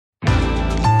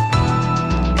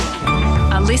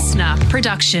listener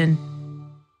production.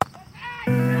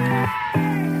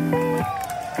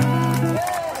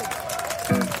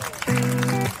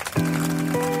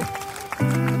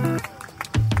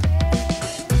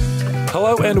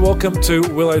 Hello and welcome to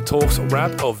Willow Talk's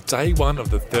wrap of day one of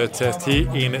the third test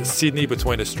here in Sydney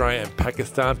between Australia and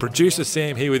Pakistan. Producer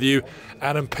Sam here with you,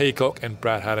 Adam Peacock and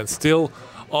Brad Haddon still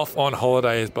off on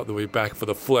holidays, but they'll be back for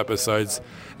the full episodes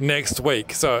next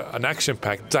week. So an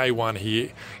action-packed day one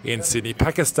here in Sydney.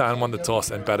 Pakistan won the toss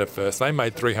and batted first. They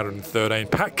made 313.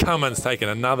 Pat Cummins taking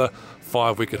another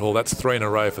 5-wicket haul. That's 3 in a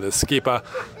row for the skipper.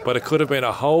 But it could have been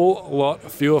a whole lot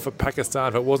fewer for Pakistan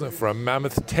if it wasn't for a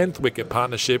mammoth 10th wicket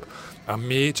partnership.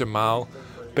 Amir Jamal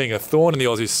being a thorn in the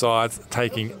Aussie sides,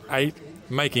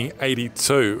 making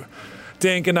 82.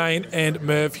 Dan Ginnane and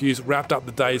Merv Hughes wrapped up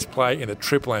the day's play in the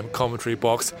Triple M commentary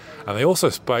box, and they also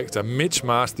spoke to Mitch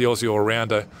Marsh, the Aussie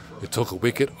all-rounder, who took a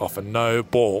wicket off a no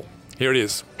ball. Here it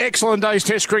is. Excellent day's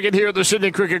test cricket here at the Sydney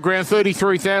Cricket Ground.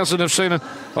 33,000 have seen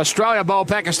Australia bowl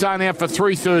Pakistan out for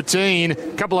 313. A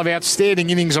couple of outstanding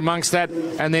innings amongst that,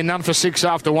 and then none for 6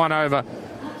 after 1 over.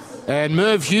 And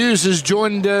Merv Hughes has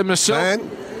joined myself.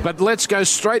 But let's go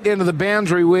straight down to the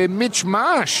boundary where Mitch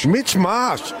Marsh. Mitch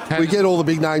Marsh. We get all the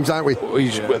big names, don't we?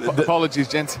 Apologies,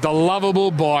 gents. The lovable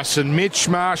Bison. Mitch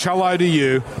Marsh, hello to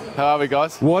you. How are we,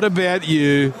 guys? What about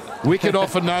you? Wicket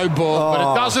off a no ball, but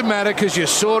it doesn't matter because you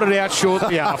sorted out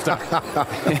shortly after.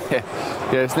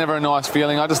 Yeah, it's never a nice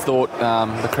feeling. I just thought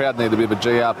the crowd needed a bit of a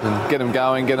G up and get them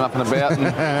going, get them up and about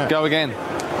and go again.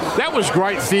 That was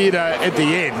great theatre at the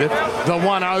end, the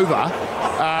 1 over.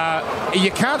 You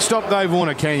can't stop Dave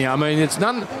Warner, can you? I mean, it's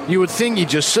none. You would think you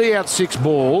just see out 6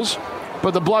 balls,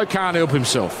 but the bloke can't help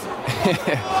himself.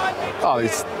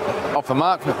 He's off the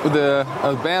mark with the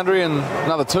boundary and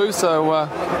another 2, so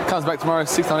comes back tomorrow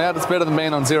 6 on out. It's better than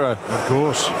being on 0. Of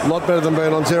course. A lot better than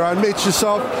being on 0. And Mitch,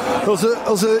 yourself, it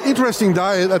was an interesting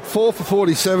day. At 4 for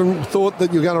 47, thought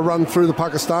that you were going to run through the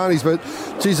Pakistanis, but,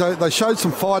 geez, they showed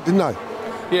some fight, didn't they?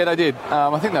 Yeah, they did.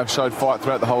 I think they've showed fight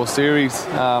throughout the whole series.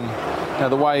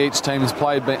 The way each team has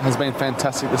played has been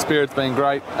fantastic. The spirit's been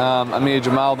great. Amir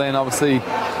Jamal then, obviously,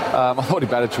 I thought he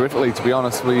batted terrifically, to be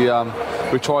honest.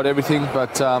 We tried everything,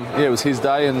 but it was his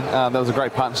day, and that was a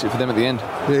great partnership for them at the end.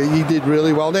 Yeah, he did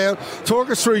really well. Now, talk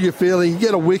us through your feeling. You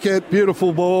get a wicket,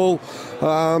 beautiful ball,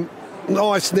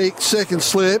 nice nick, second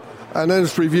slip, and then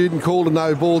it's reviewed and called a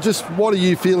no ball. Just what are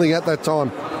you feeling at that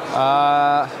time?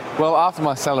 Well, after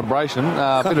my celebration,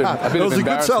 a bit of it was a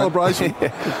good celebration.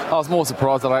 I was more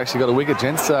surprised that I actually got a wicket,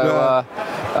 gents. So,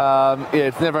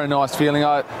 it's never a nice feeling.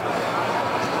 I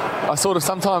sort of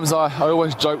sometimes I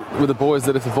always joke with the boys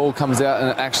that if the ball comes out and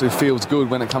it actually feels good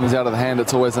when it comes out of the hand,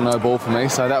 it's always a no ball for me.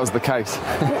 So that was the case.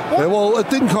 Yeah, well, it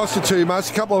didn't cost you too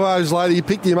much. A couple of hours later, you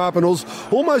picked him up, and it was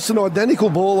almost an identical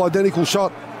ball, identical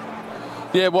shot.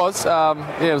 Yeah, it was.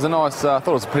 It was a nice. I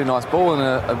thought it was a pretty nice ball and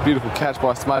a beautiful catch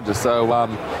by Smudger. So I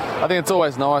think it's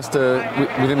always nice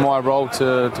within my role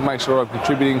to make sure I'm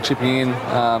contributing, chipping in,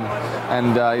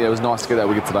 it was nice to get that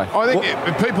wicket today. I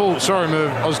think people. Sorry,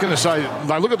 Merv. I was going to say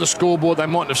they look at the scoreboard. They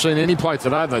mightn't have seen any play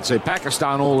today. They'd see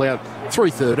Pakistan all out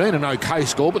 313, an okay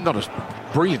score, but not a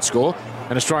brilliant score.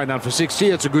 And Australia done for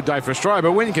 60. It's a good day for Australia.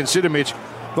 But when you consider, Mitch,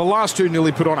 the last 2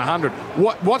 nearly put on 100.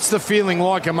 What's the feeling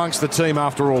like amongst the team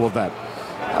after all of that?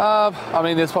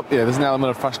 There's an element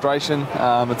of frustration.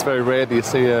 It's very rare that you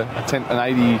see an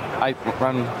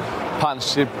 88-run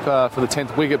partnership for the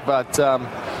 10th wicket, but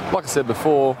like I said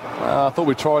before, I thought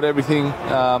we tried everything.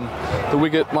 The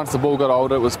wicket, once the ball got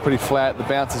older, it was pretty flat. The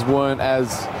bounces weren't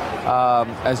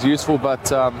as useful, but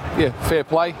fair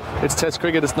play. It's Test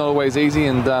cricket, it's not always easy,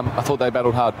 and I thought they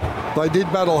battled hard. They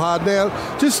did battle hard. Now,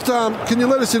 just can you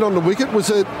let us in on the wicket? Was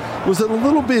it a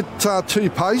little bit too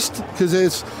paced? Because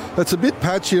it's a bit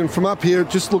patchy, and from up here it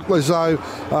just looked as though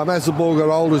as the ball got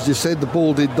older, as you said, the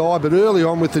ball did die. But early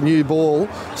on with the new ball,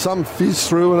 some fizzed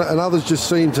through and others just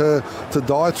seemed to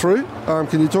die through.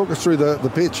 Can you talk us through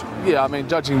the pitch? Yeah, I mean,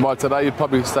 judging by today, you'd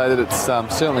probably say that it's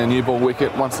certainly a new ball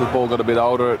wicket. Once the ball got a bit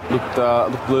older, it looked a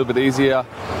little bit easier.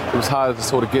 It was harder to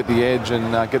sort of get the edge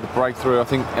and get the breakthrough. I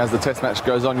think as the Test match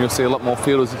goes on, you'll see a lot more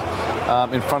fielders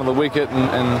in front of the wicket,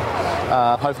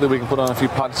 and hopefully we can put on a few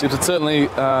partnerships. It's certainly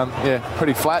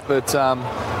pretty flat, but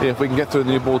if we can get through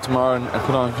the new ball tomorrow and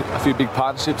put on a few big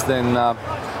partnerships, then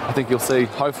I think you'll see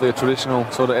hopefully a traditional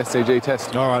sort of SCG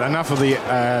test. All right, enough of the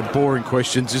boring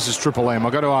questions. This is Triple M.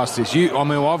 I've got to ask this.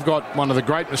 I've got one of the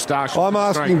great moustaches. I'm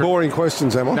asking boring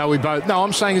questions, am I? No, we both. No,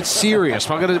 I'm saying it's serious.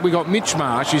 We got Mitch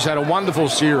Marsh, who's had a wonderful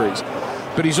series,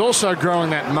 but he's also growing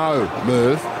that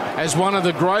Merv, as one of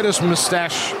the greatest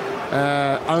moustache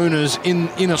owners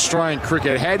in Australian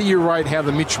cricket. How do you rate how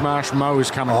the Mitch Marsh Mo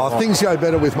is coming along? Things go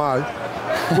better with Mo.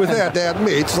 without doubt,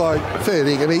 Mitch, like, fair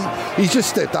thing. And he's just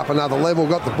stepped up another level,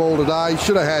 got the ball today.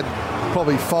 Should have had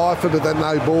probably 5 for, but that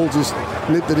no ball just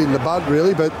nipped it in the bud,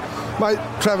 really. But, mate,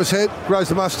 Travis Head grows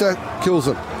the moustache, kills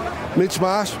him. Mitch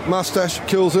Marsh, moustache,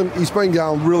 kills him. He's been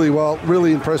going really well.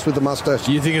 Really impressed with the moustache.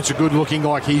 Do you think it's a good looking,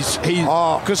 like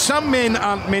because some men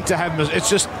aren't meant to have, it's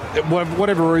just,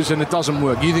 whatever reason, it doesn't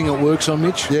work. You think it works on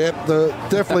Mitch? Yeah,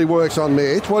 definitely works on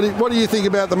Mitch. What do you think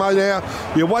about the mate now?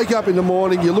 You wake up in the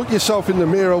morning, you look yourself in the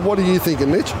mirror. What are you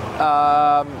thinking, Mitch?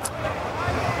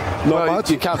 Not much.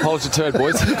 You can't polish a turd,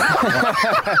 boys.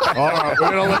 All right,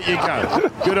 we're going to let you go.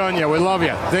 Good on you. We love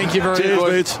you. Thank you very much.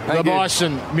 Mitch. The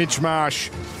Bison, Mitch Marsh,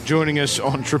 joining us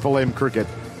on Triple M Cricket.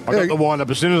 I got the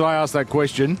wind-up. As soon as I asked that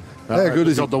question, how good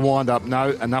is got the wind-up.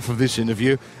 No, enough of this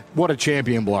interview. What a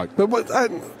champion bloke.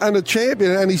 And a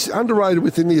champion, and he's underrated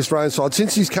within the Australian side.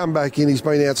 Since he's come back in, he's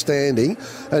been outstanding,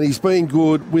 and he's been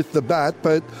good with the bat.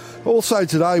 But also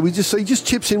today, he just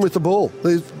chips in with the ball.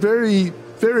 There's very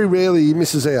rarely he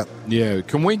misses out. Yeah,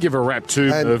 can we give a rap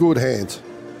to... And good hands.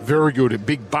 Very good,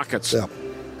 big buckets. Yeah.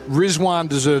 Rizwan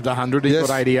deserved 100, he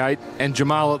got 88, and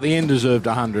Jamal at the end deserved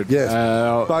 100. Yes,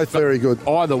 both very good.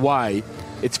 Either way,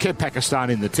 it's kept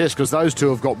Pakistan in the test because those two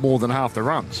have got more than half the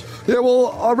runs. Yeah,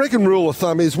 well, I reckon rule of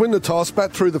thumb is win the toss,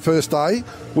 bat through the first day,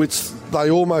 which they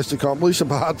almost accomplished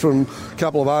apart from a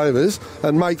couple of overs,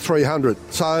 and make 300.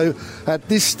 So at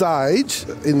this stage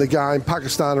in the game,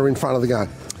 Pakistan are in front of the game.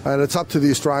 And it's up to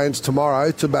the Australians tomorrow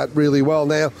to bat really well.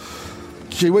 Now,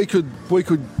 we could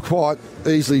quite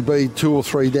easily be 2 or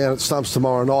 3 down at stumps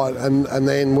tomorrow night, and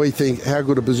then we think, how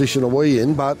good a position are we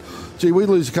in? But, we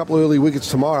lose a couple of early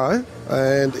wickets tomorrow,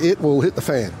 and it will hit the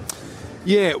fan.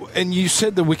 Yeah, and you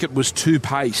said the wicket was too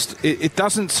paced. It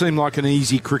doesn't seem like an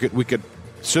easy cricket wicket.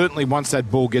 Certainly once that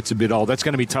ball gets a bit old, that's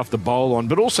going to be tough to bowl on,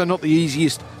 but also not the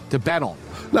easiest to bat on.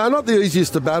 No, not the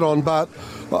easiest to bat on, but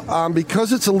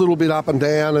because it's a little bit up and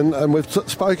down, and we've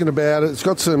spoken about it, it's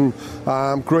got some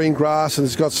green grass and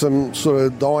it's got some sort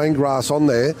of dying grass on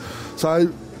there. So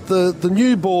the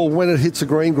new ball, when it hits the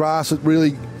green grass, it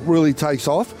really takes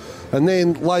off. And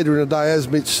then later in the day, as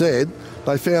Mitch said,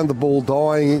 they found the ball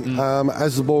dying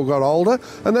as the ball got older,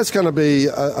 and that's going to be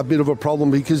a bit of a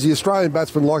problem because the Australian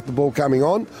batsmen like the ball coming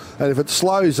on, and if it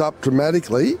slows up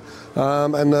dramatically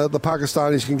and the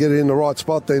Pakistanis can get it in the right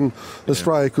spot, then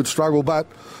Australia could struggle. But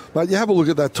you have a look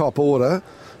at that top order.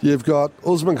 You've got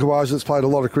Usman Khawaja that's played a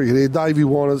lot of cricket here, Davey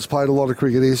Warner that's played a lot of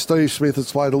cricket here, Steve Smith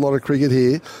that's played a lot of cricket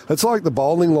here. It's like the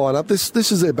bowling lineup.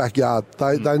 This is their backyard.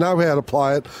 They know how to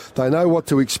play it. They know what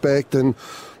to expect, and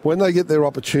when they get their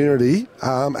opportunity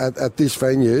at this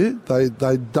venue,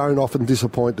 they don't often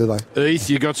disappoint, do they? Heath,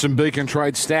 you got some Beacon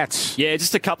Trade stats. Yeah,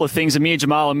 just a couple of things. Amir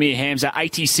Jamal and Mir Hamza,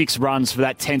 86 runs for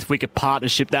that 10th wicket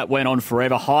partnership. That went on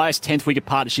forever. Highest 10th wicket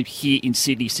partnership here in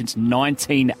Sydney since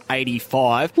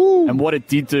 1985. Woo. And what it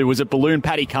did do was it ballooned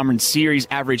Paddy Cummins' series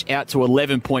average out to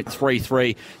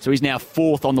 11.33. So he's now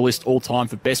 4th on the list all time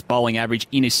for best bowling average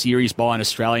in a series by an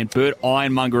Australian. Bert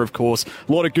Ironmonger, of course.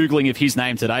 A lot of Googling of his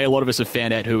name today. A lot of us have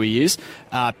found out who he is.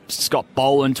 Scott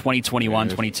Boland, 2021,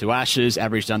 22 Ashes,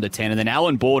 averaged under 10. And then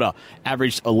Alan Border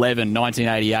averaged 11,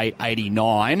 1988,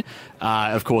 89.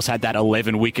 Of course, had that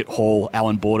 11-wicket haul,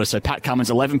 Alan Border. So Pat Cummins,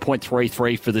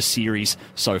 11.33 for the series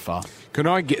so far. Can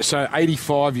I get, so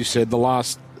 85, you said, the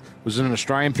last, was it an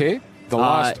Australian pair? The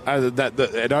last,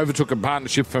 it overtook a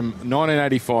partnership from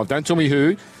 1985. Don't tell me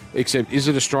who. Except, is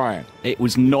it Australian? It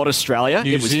was not Australia.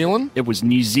 New Zealand? It was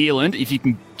New Zealand. If you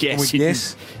can guess.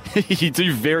 You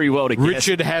do very well to guess.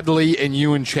 Richard Hadley and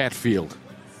Ewan Chatfield.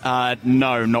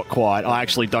 No, not quite. I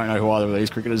actually don't know who either of these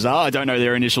cricketers are. I don't know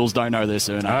their initials, don't know their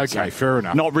surnames. Okay, fair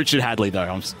enough. Not Richard Hadley, though,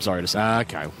 I'm sorry to say.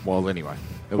 Okay, well, anyway.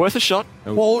 Worth a shot?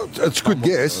 Well, it's a good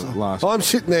guess. I'm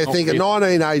sitting there thinking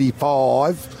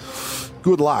 1985,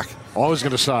 good luck. I was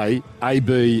going to say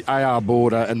AB, AR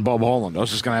Border and Bob Holland. I was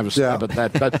just going to have a stab at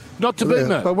that, but not to beat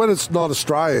me. But when it's not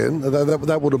Australian,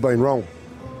 that would have been wrong.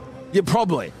 Yeah,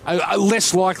 probably.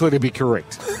 Less likely to be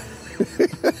correct.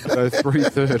 So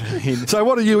 3:13. So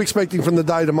what are you expecting from the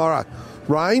day tomorrow?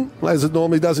 Rain, as it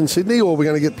normally does in Sydney, or are we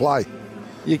going to get play?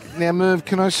 Now, Merv,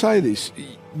 can I say this?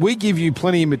 We give you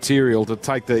plenty of material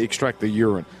to extract the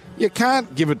urine. You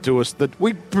can't give it to us that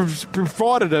we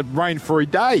provided a rain-free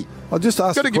day. I just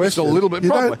asked you got to give us a little bit. You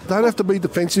don't have to be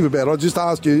defensive about it. I just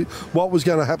asked you what was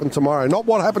going to happen tomorrow, not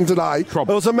what happened today.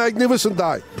 Problem. It was a magnificent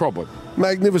day. Problem.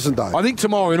 Magnificent day. I think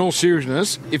tomorrow, in all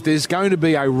seriousness, if there's going to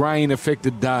be a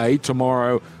rain-affected day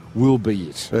tomorrow will be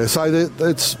it. So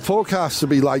it's forecast to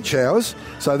be late showers,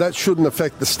 so that shouldn't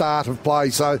affect the start of play.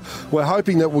 So we're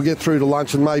hoping that we'll get through to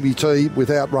lunch and maybe tea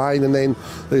without rain, and then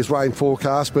there's rain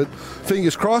forecast. But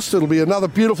fingers crossed, it'll be another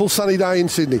beautiful sunny day in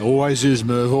Sydney. Always is,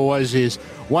 Merv, always is.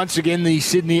 Once again, the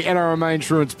Sydney NRMA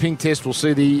Insurance Pink Test will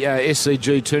see the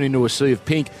SCG turn into a sea of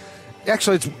pink.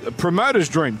 Actually, it's a promoter's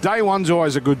dream. Day one's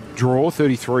always a good draw,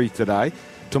 33 today.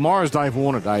 Tomorrow's Dave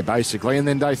Warner Day, basically, and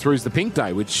then Day 3 is the Pink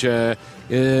Day, which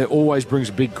always brings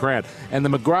a big crowd. And the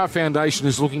McGrath Foundation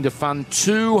is looking to fund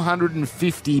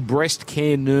 250 breast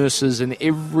care nurses, and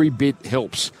every bit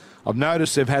helps. I've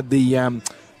noticed they've had the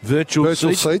virtual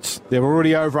seats. They're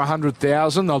already over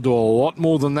 100,000. They'll do a lot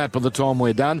more than that by the time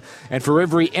we're done. And for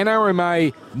every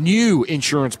NRMA new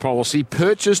insurance policy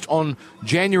purchased on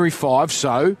January 5,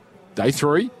 so Day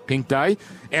 3, Pink Day,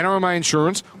 NRMA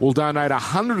Insurance will donate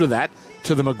 100 of that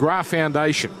to the McGrath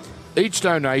Foundation. Each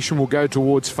donation will go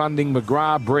towards funding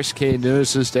McGrath breast care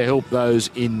nurses to help those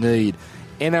in need.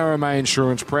 NRMA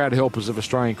Insurance, proud helpers of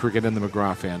Australian cricket and the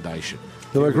McGrath Foundation.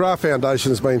 The McGrath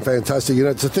Foundation has been fantastic. You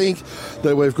know, to think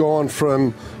that we've gone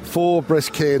from 4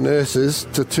 breast care nurses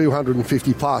to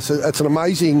 250 plus. It's an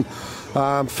amazing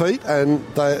feat,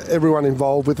 and everyone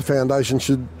involved with the foundation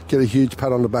should get a huge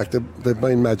pat on the back. They've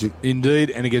been magic. Indeed,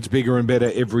 and it gets bigger and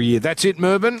better every year. That's it,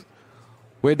 Mervyn.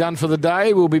 We're done for the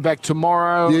day. We'll be back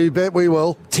tomorrow. You bet we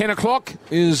will. 10 o'clock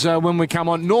is when we come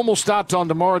on. Normal start time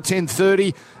tomorrow,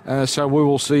 10:30. So we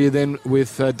will see you then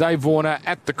with Dave Warner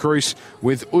at the crease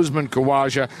with Usman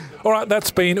Khawaja. All right, that's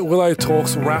been Willow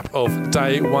Talks wrap of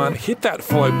Day 1. Hit that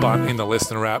follow button in the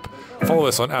listener app. Follow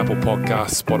us on Apple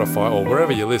Podcasts, Spotify, or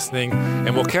wherever you're listening.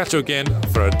 And we'll catch you again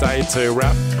for a Day 2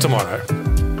 wrap tomorrow.